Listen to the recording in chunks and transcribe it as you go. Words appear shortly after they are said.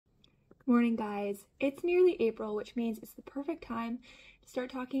Good morning, guys. It's nearly April, which means it's the perfect time to start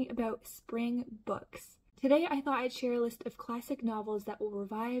talking about spring books. Today, I thought I'd share a list of classic novels that will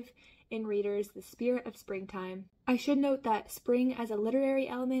revive in readers the spirit of springtime. I should note that spring as a literary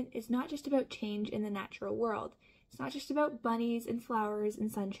element is not just about change in the natural world. It's not just about bunnies and flowers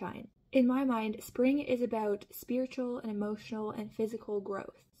and sunshine. In my mind, spring is about spiritual and emotional and physical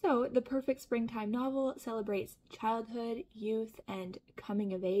growth. So, the perfect springtime novel celebrates childhood, youth, and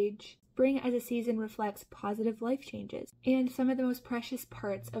coming of age. Spring as a season reflects positive life changes and some of the most precious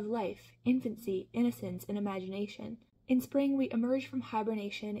parts of life: infancy, innocence, and imagination. In spring, we emerge from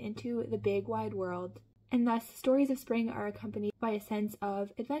hibernation into the big wide world, and thus stories of spring are accompanied by a sense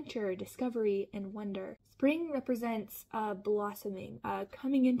of adventure, discovery, and wonder. Spring represents a blossoming, a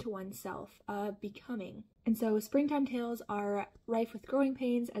coming into oneself, a becoming. And so springtime tales are rife with growing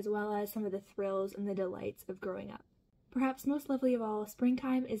pains as well as some of the thrills and the delights of growing up. Perhaps most lovely of all,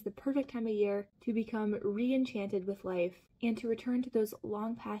 springtime is the perfect time of year to become re-enchanted with life and to return to those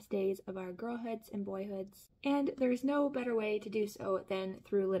long past days of our girlhoods and boyhoods. And there's no better way to do so than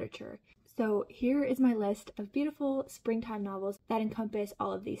through literature. So here is my list of beautiful springtime novels that encompass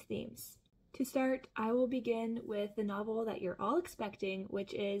all of these themes. To start, I will begin with the novel that you're all expecting,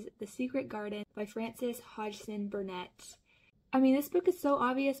 which is The Secret Garden by Frances Hodgson Burnett. I mean, this book is so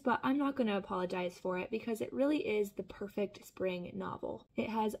obvious, but I'm not going to apologize for it because it really is the perfect spring novel. It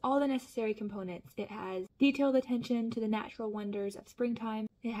has all the necessary components. It has detailed attention to the natural wonders of springtime.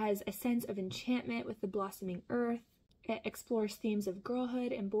 It has a sense of enchantment with the blossoming earth. It explores themes of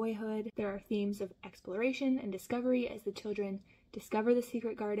girlhood and boyhood. There are themes of exploration and discovery as the children discover the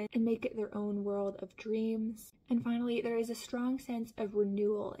secret garden and make it their own world of dreams. And finally, there is a strong sense of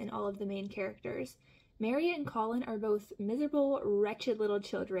renewal in all of the main characters. Mary and Colin are both miserable, wretched little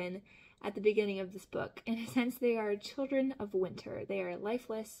children at the beginning of this book. In a sense, they are children of winter. They are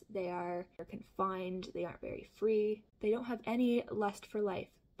lifeless, they are confined, they aren't very free, they don't have any lust for life.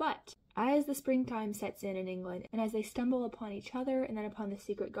 But as the springtime sets in England, and as they stumble upon each other and then upon the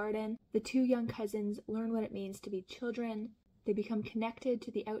secret garden, the two young cousins learn what it means to be children. They become connected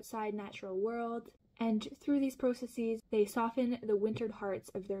to the outside natural world, and through these processes, they soften the wintered hearts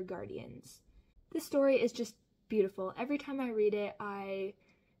of their guardians. This story is just beautiful. Every time I read it, I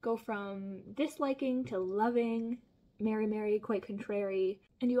go from disliking to loving Mary, quite contrary,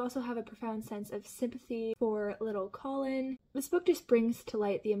 and you also have a profound sense of sympathy for little Colin. This book just brings to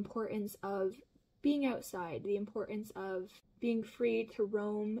light the importance of being outside, the importance of being free to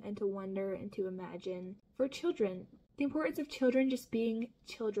roam and to wonder and to imagine for children. The importance of children just being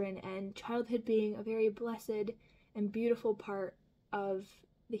children and childhood being a very blessed and beautiful part of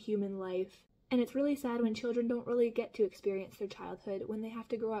the human life. And it's really sad when children don't really get to experience their childhood, when they have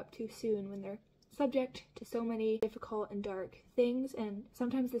to grow up too soon, when they're subject to so many difficult and dark things, and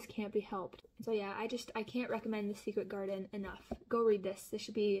sometimes this can't be helped. So yeah, I can't recommend The Secret Garden enough. Go read this. This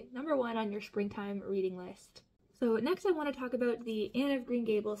should be number one on your springtime reading list. So next I want to talk about the Anne of Green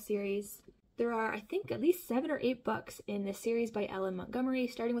Gables series. There are, I think, at least 7 or 8 books in this series by Ellen Montgomery,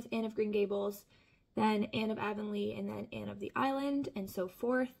 starting with Anne of Green Gables, then Anne of Avonlea, and then Anne of the Island, and so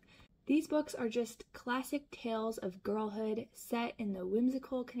forth. These books are just classic tales of girlhood set in the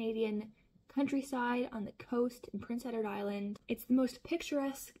whimsical Canadian countryside on the coast in Prince Edward Island. It's the most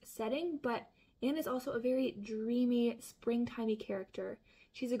picturesque setting, but Anne is also a very dreamy, springtimey character.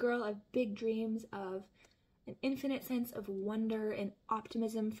 She's a girl of big dreams, of an infinite sense of wonder and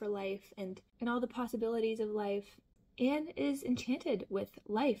optimism for life and all the possibilities of life. Anne is enchanted with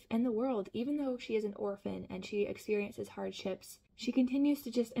life and the world, even though she is an orphan and she experiences hardships. She continues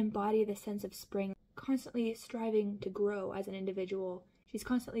to just embody the sense of spring, constantly striving to grow as an individual. She's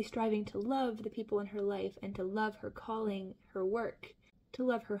constantly striving to love the people in her life and to love her calling, her work, to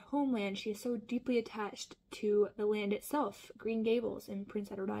love her homeland. She is so deeply attached to the land itself, Green Gables in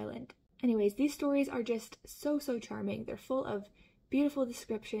Prince Edward Island. Anyways, these stories are just so charming. They're full of beautiful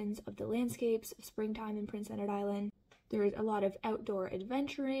descriptions of the landscapes of springtime in Prince Edward Island. There's a lot of outdoor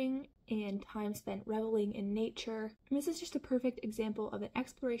adventuring and time spent reveling in nature. And this is just a perfect example of an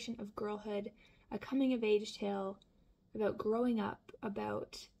exploration of girlhood, a coming-of-age tale about growing up,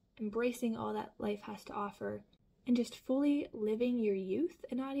 about embracing all that life has to offer, and just fully living your youth,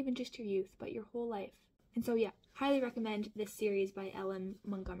 and not even just your youth, but your whole life. And so yeah, highly recommend this series by Ellen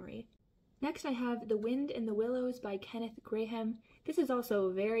Montgomery. Next I have The Wind in the Willows by Kenneth Grahame. This is also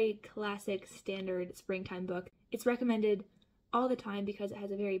a very classic, standard springtime book. It's recommended all the time because it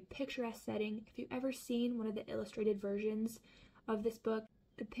has a very picturesque setting. If you've ever seen one of the illustrated versions of this book,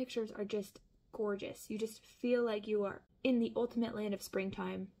 the pictures are just gorgeous. You just feel like you are in the ultimate land of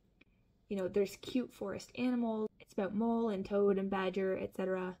springtime. You know, there's cute forest animals. It's about mole and toad and badger,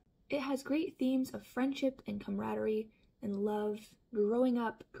 etc. It has great themes of friendship and camaraderie and love, growing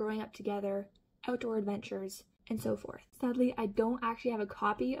up together, outdoor adventures, and so forth. Sadly, I don't actually have a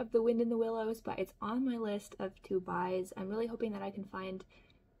copy of The Wind in the Willows, but it's on my list of to buys. I'm really hoping that I can find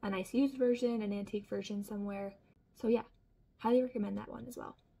a nice used version, an antique version somewhere. So yeah, highly recommend that one as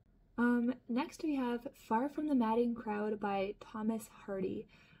well. Next we have Far from the Madding Crowd by Thomas Hardy.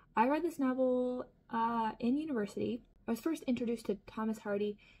 I read this novel in university. I was first introduced to Thomas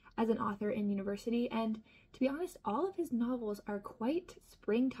Hardy as an author in university, and to be honest, all of his novels are quite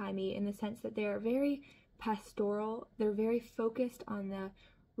springtimey in the sense that they are very pastoral. They're very focused on the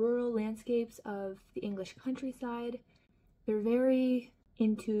rural landscapes of the English countryside. They're very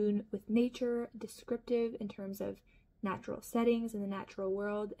in tune with nature, descriptive in terms of natural settings in the natural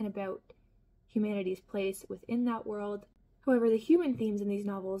world, and about humanity's place within that world. However, the human themes in these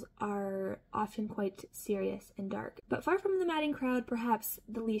novels are often quite serious and dark. But Far from the Madding Crowd, perhaps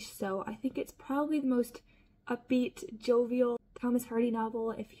the least so. I think it's probably the most upbeat, jovial Thomas Hardy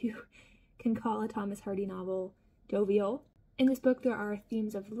novel, if you can call a Thomas Hardy novel jovial. In this book, there are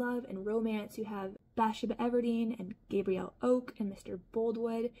themes of love and romance. You have Bathsheba Everdeen and Gabriel Oak and Mr.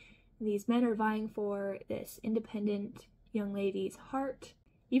 Boldwood. These men are vying for this independent young lady's heart.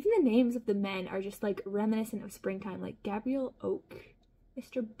 Even the names of the men are just like reminiscent of springtime, like Gabriel Oak,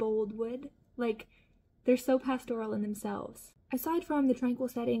 Mr. Boldwood. Like, they're so pastoral in themselves. Aside from the tranquil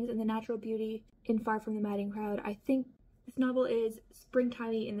settings and the natural beauty in Far from the Madding Crowd, I think this novel is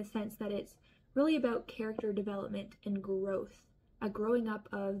springtimey in the sense that it's really about character development and growth, a growing up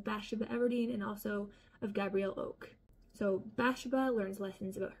of Bathsheba Everdeen and also of Gabriel Oak. So Bathsheba learns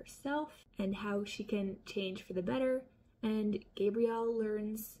lessons about herself and how she can change for the better, and Gabriel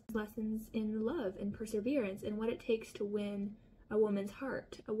learns lessons in love and perseverance and what it takes to win a woman's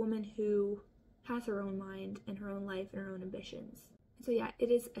heart, a woman who has her own mind and her own life and her own ambitions. So yeah,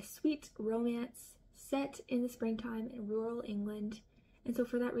 it is a sweet romance set in the springtime in rural England, and so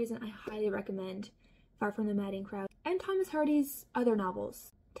for that reason I highly recommend Far from the Madding Crowd. And Thomas Hardy's other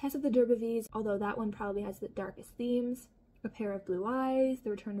novels, Tess of the D'Urbervilles, although that one probably has the darkest themes, A Pair of Blue Eyes, The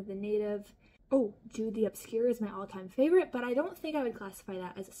Return of the Native. Oh, Jude the Obscure is my all-time favorite, but I don't think I would classify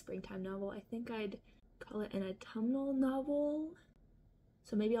that as a springtime novel. I think I'd call it an autumnal novel.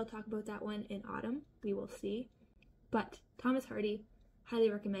 So maybe I'll talk about that one in autumn. We will see. But Thomas Hardy, highly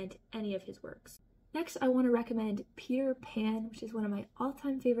recommend any of his works. Next, I want to recommend Peter Pan, which is one of my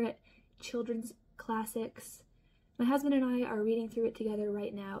all-time favorite children's classics. My husband and I are reading through it together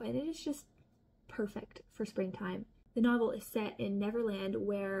right now, and it is just perfect for springtime. The novel is set in Neverland,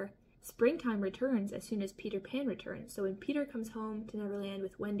 where springtime returns as soon as Peter Pan returns. So when Peter comes home to Neverland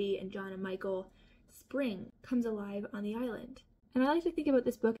with Wendy and John and Michael, spring comes alive on the island. And I like to think about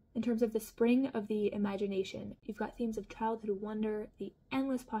this book in terms of the spring of the imagination. You've got themes of childhood wonder, the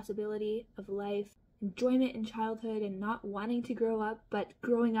endless possibility of life, enjoyment in childhood and not wanting to grow up, but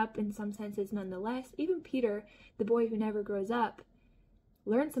growing up in some senses nonetheless. Even Peter, the boy who never grows up,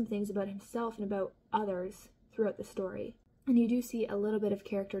 learns some things about himself and about others throughout the story. And you do see a little bit of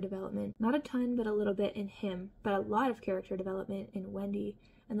character development. Not a ton, but a little bit in him, but a lot of character development in Wendy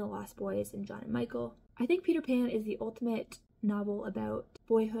and the Lost Boys and John and Michael. I think Peter Pan is the ultimate novel about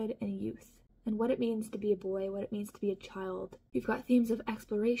boyhood and youth, and what it means to be a boy, what it means to be a child. You've got themes of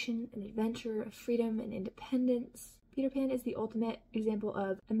exploration and adventure, of freedom and independence. Peter Pan is the ultimate example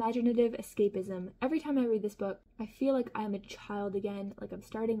of imaginative escapism. Every time I read this book, I feel like I'm a child again, like I'm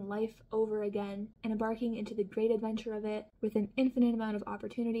starting life over again and embarking into the great adventure of it with an infinite amount of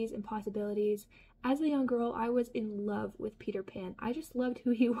opportunities and possibilities. As a young girl, I was in love with Peter Pan. I just loved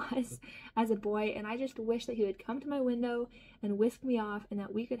who he was as a boy, and I just wish that he would come to my window and whisk me off, and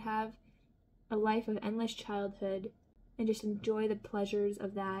that we could have a life of endless childhood and just enjoy the pleasures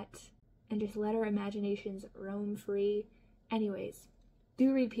of that and just let our imaginations roam free. Anyways,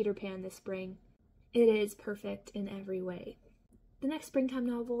 do read Peter Pan this spring. It is perfect in every way. The next springtime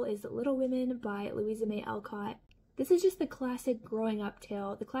novel is Little Women by Louisa May Alcott. This is just the classic growing up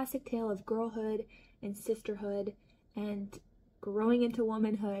tale, the classic tale of girlhood and sisterhood and growing into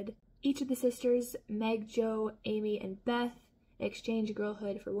womanhood. Each of the sisters, Meg, Jo, Amy, and Beth, exchange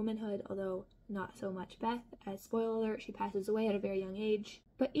girlhood for womanhood, although not so much Beth, as spoiler alert, she passes away at a very young age.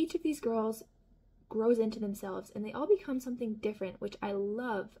 But each of these girls grows into themselves, and they all become something different, which I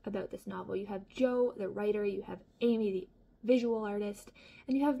love about this novel. You have Jo, the writer, you have Amy, the visual artist,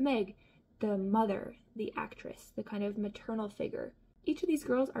 and you have Meg, the mother, the actress, the kind of maternal figure. Each of these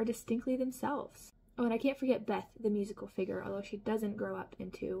girls are distinctly themselves. Oh, and I can't forget Beth, the musical figure, although she doesn't grow up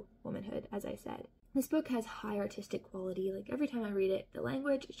into womanhood, as I said. This book has high artistic quality. Like, every time I read it, the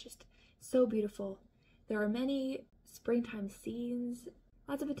language is just so beautiful. There are many springtime scenes.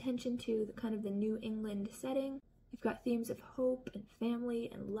 Lots of attention to the kind of the New England setting. You've got themes of hope and family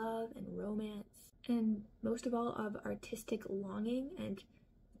and love and romance, and most of all of artistic longing and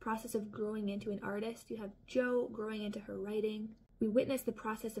the process of growing into an artist. You have Jo growing into her writing. We witness the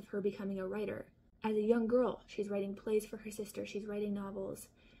process of her becoming a writer. As a young girl, she's writing plays for her sister, she's writing novels,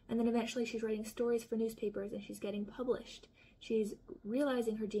 and then eventually she's writing stories for newspapers and she's getting published. She's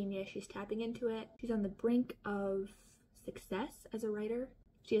realizing her genius, she's tapping into it, she's on the brink of success as a writer.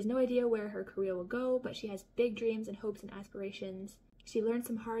 She has no idea where her career will go, but she has big dreams and hopes and aspirations. She learned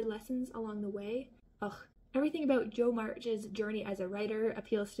some hard lessons along the way. Everything about Jo March's journey as a writer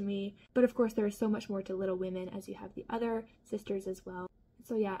appeals to me, but of course there is so much more to Little Women, as you have the other sisters as well.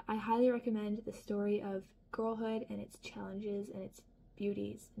 So yeah, I highly recommend the story of girlhood and its challenges and its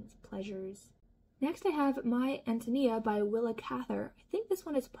beauties and its pleasures. Next I have My Antonia by Willa Cather. I think this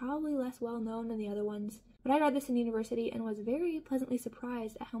one is probably less well known than the other ones, but I read this in university and was very pleasantly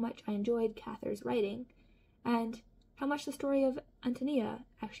surprised at how much I enjoyed Cather's writing, and how much the story of Antonia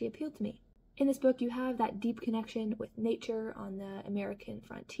actually appealed to me. In this book you have that deep connection with nature on the American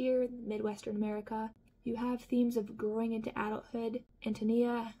frontier, Midwestern America. You have themes of growing into adulthood.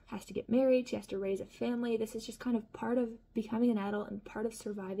 Antonia has to get married, she has to raise a family. This is just kind of part of becoming an adult and part of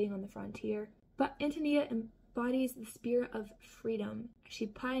surviving on the frontier. But Antonia embodies the spirit of freedom. She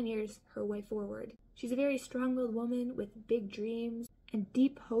pioneers her way forward. She's a very strong-willed woman with big dreams and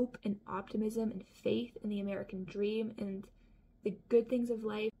deep hope and optimism and faith in the American dream and the good things of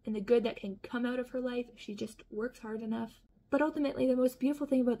life and the good that can come out of her life if she just works hard enough. But ultimately, the most beautiful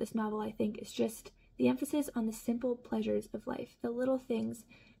thing about this novel, I think, is just the emphasis on the simple pleasures of life, the little things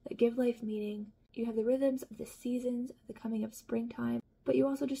that give life meaning. You have the rhythms of the seasons, of the coming of springtime, but you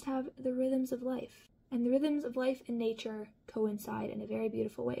also just have the rhythms of life. And the rhythms of life and nature coincide in a very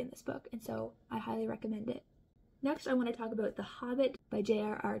beautiful way in this book, and so I highly recommend it. Next, I want to talk about The Hobbit by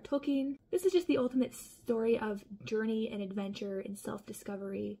J.R.R. Tolkien. This is just the ultimate story of journey and adventure and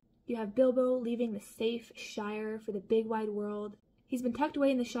self-discovery. You have Bilbo leaving the safe Shire for the big wide world. He's been tucked away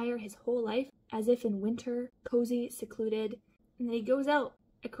in the Shire his whole life, as if in winter, cozy, secluded, and then he goes out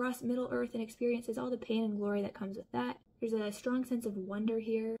across Middle-earth and experiences all the pain and glory that comes with that. There's a strong sense of wonder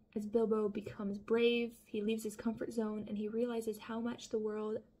here. As Bilbo becomes brave, he leaves his comfort zone and he realizes how much the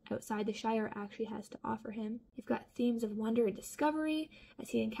world outside the Shire actually has to offer him. You've got themes of wonder and discovery as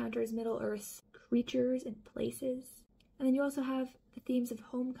he encounters Middle-earth's creatures and places. And then you also have the themes of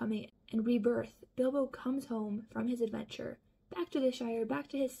homecoming and rebirth. Bilbo comes home from his adventure, back to the Shire, back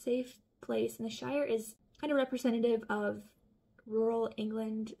to his safe place, and the Shire is kind of representative of rural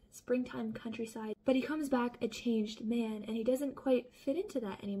England, springtime countryside, but he comes back a changed man, and he doesn't quite fit into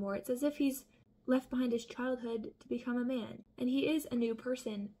that anymore. It's as if he's left behind his childhood to become a man, and he is a new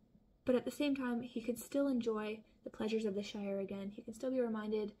person, but at the same time, he can still enjoy the pleasures of the Shire again. He can still be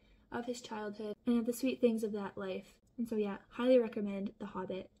reminded of his childhood and of the sweet things of that life. And so yeah, highly recommend The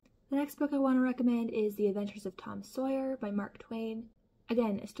Hobbit. The next book I want to recommend is The Adventures of Tom Sawyer by Mark Twain.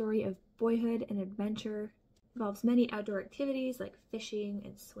 Again, a story of boyhood and adventure. Involves many outdoor activities like fishing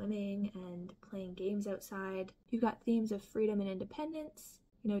and swimming and playing games outside. You've got themes of freedom and independence.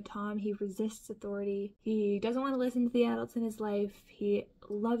 You know, Tom, he resists authority. He doesn't want to listen to the adults in his life. He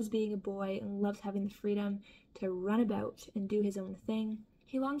loves being a boy and loves having the freedom to run about and do his own thing.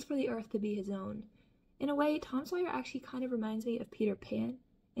 He longs for the earth to be his own. In a way, Tom Sawyer actually kind of reminds me of Peter Pan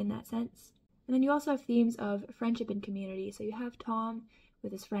in that sense. And then you also have themes of friendship and community. So you have Tom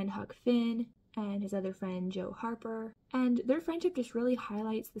with his friend Huck Finn and his other friend Joe Harper. And their friendship just really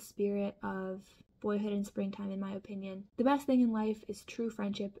highlights the spirit of boyhood and springtime, in my opinion. The best thing in life is true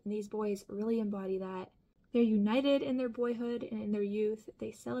friendship, and these boys really embody that. They're united in their boyhood and in their youth.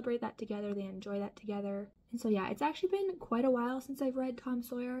 They celebrate that together, they enjoy that together. And so yeah, it's actually been quite a while since I've read Tom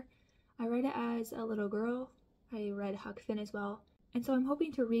Sawyer. I read it as a little girl. I read Huck Finn as well. And so I'm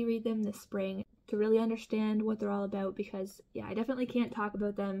hoping to reread them this spring to really understand what they're all about, because yeah, I definitely can't talk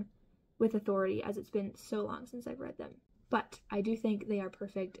about them with authority as it's been so long since I've read them. But I do think they are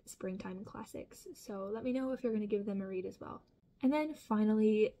perfect springtime classics, so let me know if you're going to give them a read as well. And then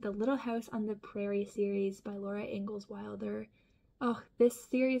finally, The Little House on the Prairie series by Laura Ingalls Wilder. Oh, this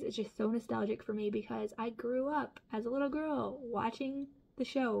series is just so nostalgic for me because I grew up as a little girl watching the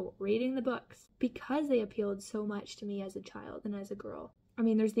show, reading the books, because they appealed so much to me as a child and as a girl. I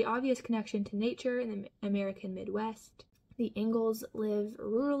mean, there's the obvious connection to nature in the American Midwest. The Ingalls live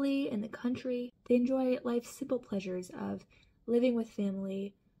rurally in the country. They enjoy life's simple pleasures of living with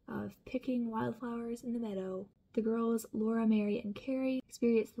family, of picking wildflowers in the meadow. The girls, Laura, Mary, and Carrie,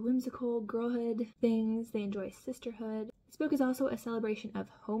 experience the whimsical girlhood things. They enjoy sisterhood. This book is also a celebration of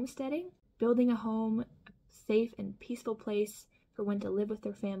homesteading, building a home, a safe and peaceful place for when to live with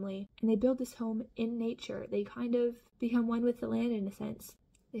their family, and they build this home in nature. They kind of become one with the land in a sense.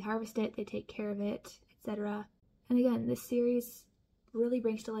 They harvest it, they take care of it, etc. And again, this series really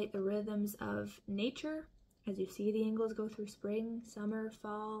brings to light the rhythms of nature as you see the Ingalls go through spring, summer,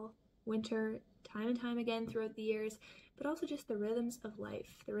 fall, winter, time and time again throughout the years, but also just the rhythms of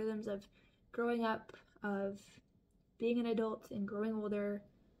life, the rhythms of growing up, of being an adult and growing older,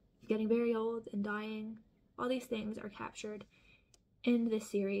 getting very old and dying. All these things are captured in this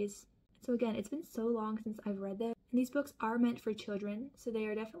series. So again, it's been so long since I've read them, and these books are meant for children, so they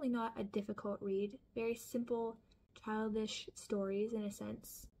are definitely not a difficult read. Very simple, childish stories in a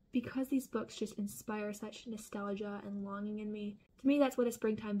sense. Because these books just inspire such nostalgia and longing in me, to me that's what a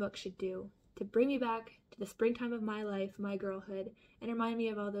springtime book should do. To bring me back to the springtime of my life, my girlhood, and remind me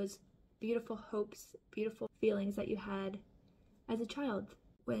of all those beautiful hopes, beautiful feelings that you had as a child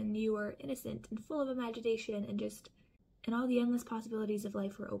when you were innocent and full of imagination and all the endless possibilities of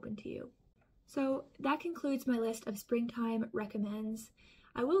life were open to you. So that concludes my list of springtime recommends.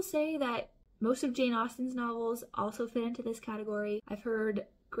 I will say that most of Jane Austen's novels also fit into this category. I've heard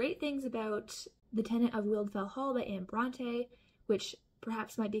great things about The Tenant of Wildfell Hall by Anne Bronte, which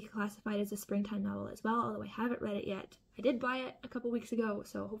perhaps might be classified as a springtime novel as well, although I haven't read it yet. I did buy it a couple weeks ago,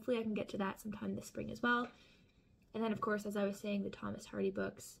 so hopefully I can get to that sometime this spring as well. And then, of course, as I was saying, the Thomas Hardy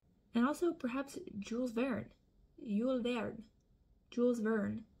books. And also perhaps Jules Verne. Jules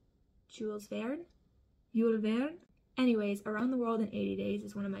Verne. Anyways, Around the World in 80 Days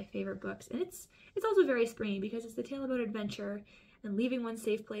is one of my favorite books, and it's also very springy because it's the tale about adventure and leaving one's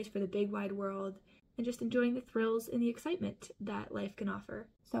safe place for the big wide world and just enjoying the thrills and the excitement that life can offer.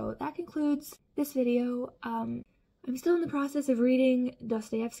 So that concludes this video. I'm still in the process of reading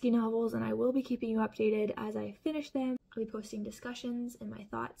Dostoevsky novels, and I will be keeping you updated as I finish them. I'll be posting discussions and my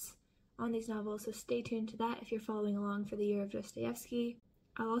thoughts on these novels, so stay tuned to that if you're following along for the year of Dostoevsky.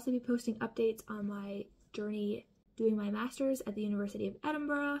 I'll also be posting updates on my journey doing my master's at the University of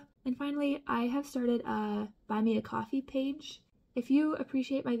Edinburgh. And finally, I have started a Buy Me a Coffee page. If you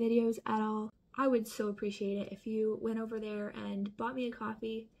appreciate my videos at all, I would so appreciate it if you went over there and bought me a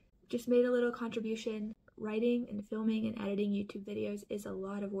coffee, just made a little contribution. Writing and filming and editing YouTube videos is a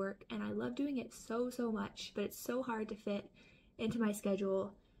lot of work, and I love doing it so much, but it's so hard to fit into my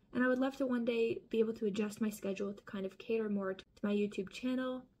schedule. And I would love to one day be able to adjust my schedule to kind of cater more to my YouTube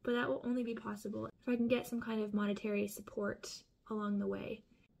channel, but that will only be possible if I can get some kind of monetary support along the way.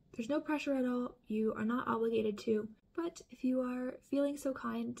 There's no pressure at all, you are not obligated to, but if you are feeling so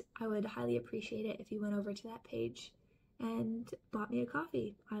kind, I would highly appreciate it if you went over to that page and bought me a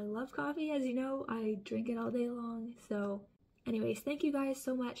coffee. I love coffee, as you know, I drink it all day long. So anyways, thank you guys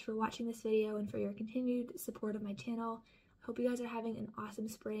so much for watching this video and for your continued support of my channel. I hope you guys are having an awesome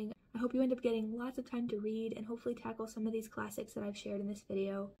spring. I hope you end up getting lots of time to read and hopefully tackle some of these classics that I've shared in this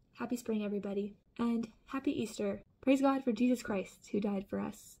video. Happy spring, everybody, and happy Easter. Praise God for Jesus Christ who died for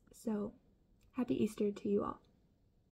us. So happy Easter to you all.